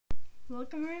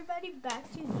Welcome everybody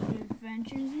back to the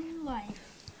Adventures in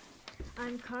Life.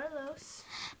 I'm Carlos.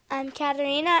 I'm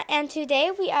Katerina, and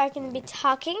today we are going to be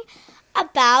talking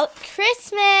about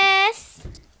Christmas.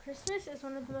 Christmas is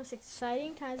one of the most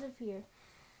exciting times of year.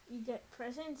 You get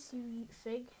presents, you eat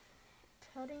fig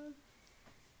pudding,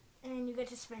 and you get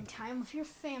to spend time with your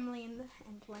family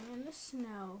and play in the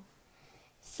snow.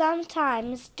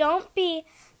 Sometimes don't be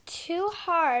too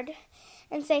hard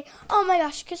and say, oh my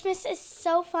gosh, Christmas is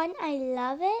so fun, I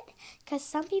love it, because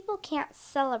some people can't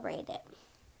celebrate it.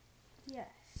 Yes.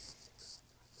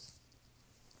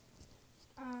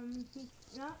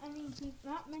 Not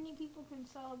many people can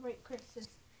celebrate Christmas.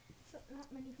 Not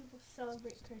many people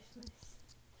celebrate Christmas.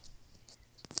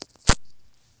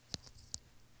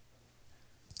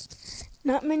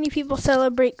 Not many people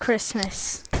celebrate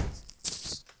Christmas.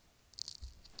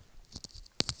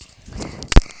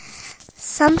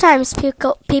 Sometimes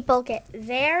people get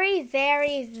very,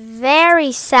 very,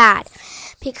 very sad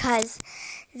because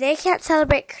they can't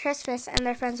celebrate Christmas and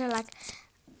their friends are like,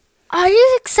 are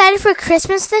you excited for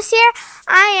Christmas this year?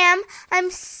 I am. I'm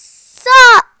so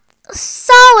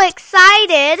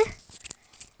excited.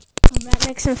 Well, that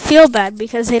makes them feel bad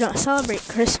because they don't celebrate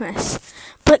Christmas.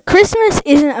 But Christmas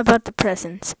isn't about the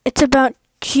presents. It's about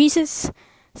Jesus's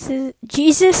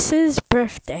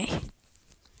birthday.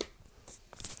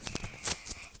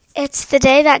 It's the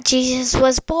day that Jesus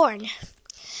was born.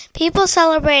 People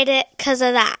celebrate it because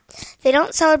of that. They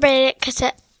don't celebrate it because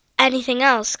of anything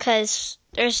else, because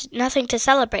there's nothing to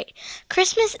celebrate.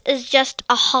 Christmas is just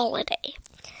a holiday.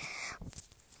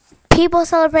 People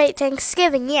celebrate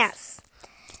Thanksgiving, yes,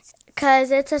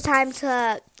 because it's a time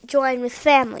to join with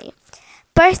family.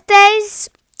 Birthdays,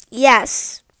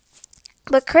 yes,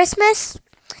 but Christmas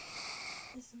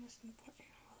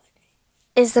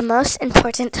is the most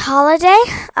important holiday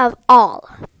of all.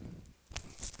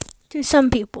 To some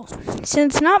people.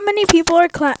 Since not many people are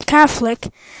Catholic,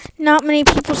 not many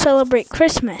people celebrate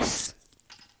Christmas.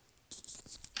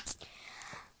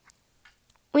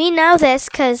 We know this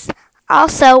because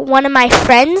also one of my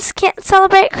friends can't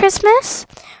celebrate Christmas.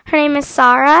 Her name is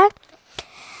Sarah.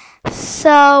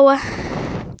 So,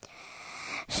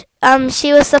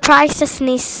 she was surprised to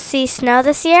see snow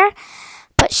this year.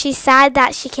 But she's sad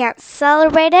that she can't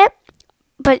celebrate it.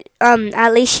 But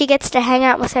at least she gets to hang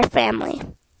out with her family.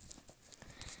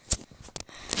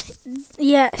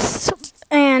 Yes,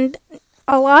 and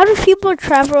a lot of people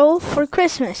travel for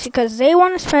Christmas because they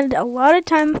want to spend a lot of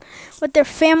time with their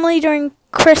family during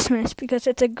Christmas because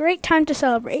it's a great time to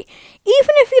celebrate.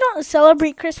 Even if you don't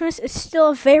celebrate Christmas, it's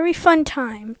still a very fun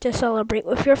time to celebrate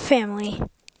with your family.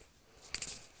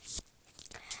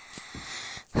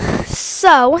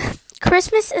 So,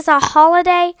 Christmas is a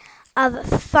holiday of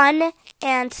fun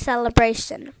and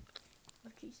celebration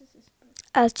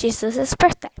of Jesus'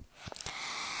 birthday.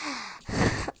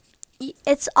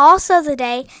 It's also the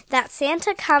day that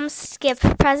Santa comes to give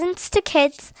presents to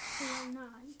kids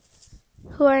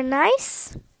who are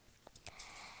nice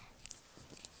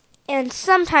and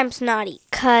sometimes naughty,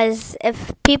 because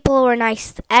if people were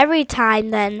nice every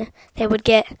time, then they would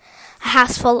get a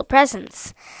house full of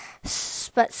presents.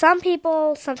 But some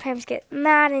people sometimes get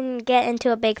mad and get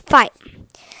into a big fight.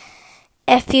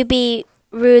 If you be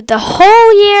rude the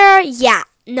whole year, yeah,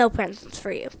 no presents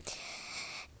for you.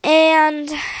 And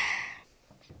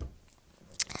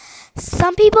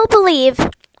some people believe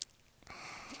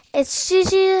it's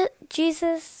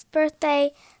Jesus'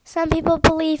 birthday. Some people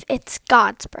believe it's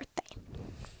God's birthday.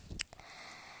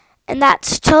 And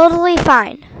that's totally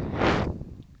fine.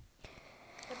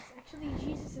 It's actually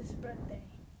Jesus' birthday.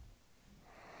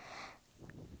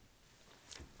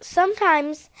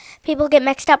 Sometimes people get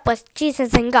mixed up with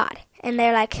Jesus and God, and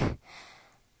they're like,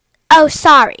 oh,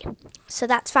 sorry. So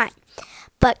that's fine.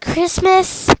 But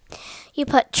Christmas, you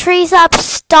put trees up,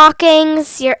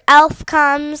 stockings, your elf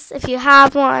comes if you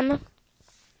have one.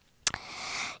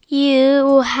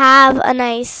 You have a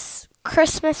nice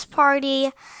Christmas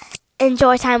party,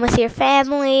 enjoy time with your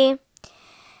family.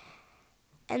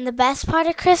 And the best part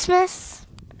of Christmas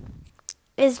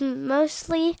is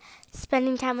mostly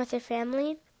spending time with your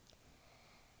family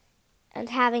and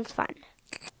having fun.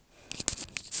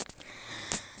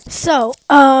 So,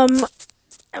 on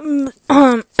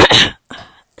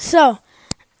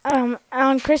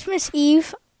Christmas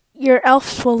Eve, your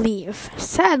elves will leave,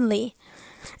 sadly,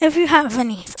 if you have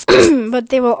any. But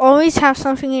they will always have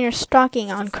something in your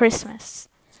stocking on Christmas.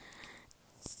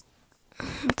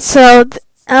 So, the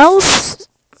elves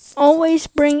always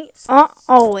bring, not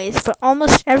always, but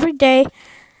almost every day,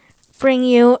 bring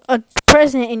you a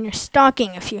present in your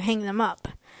stocking if you hang them up.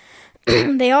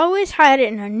 They always hide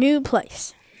it in a new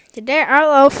place. Today,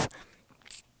 our elf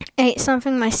ate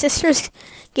something my sisters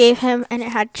gave him, and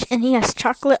he has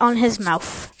chocolate on his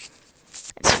mouth.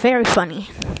 It's very funny.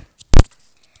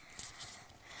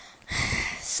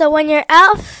 So when your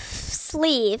elves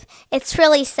leave, it's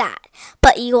really sad,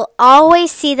 but you will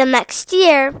always see them next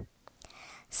year.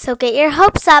 So get your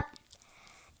hopes up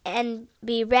and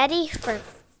be ready for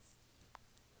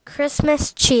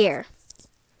Christmas cheer.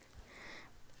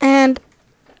 And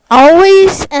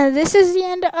always, and this is the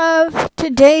end of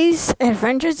today's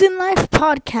Adventures in Life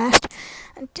podcast.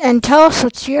 And tell us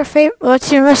what's your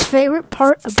most favorite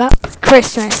part about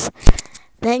Christmas.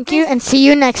 Thank you, and see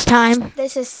you next time.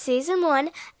 This is Season 1,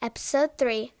 Episode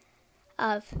 3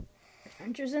 of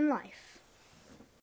Adventures in Life.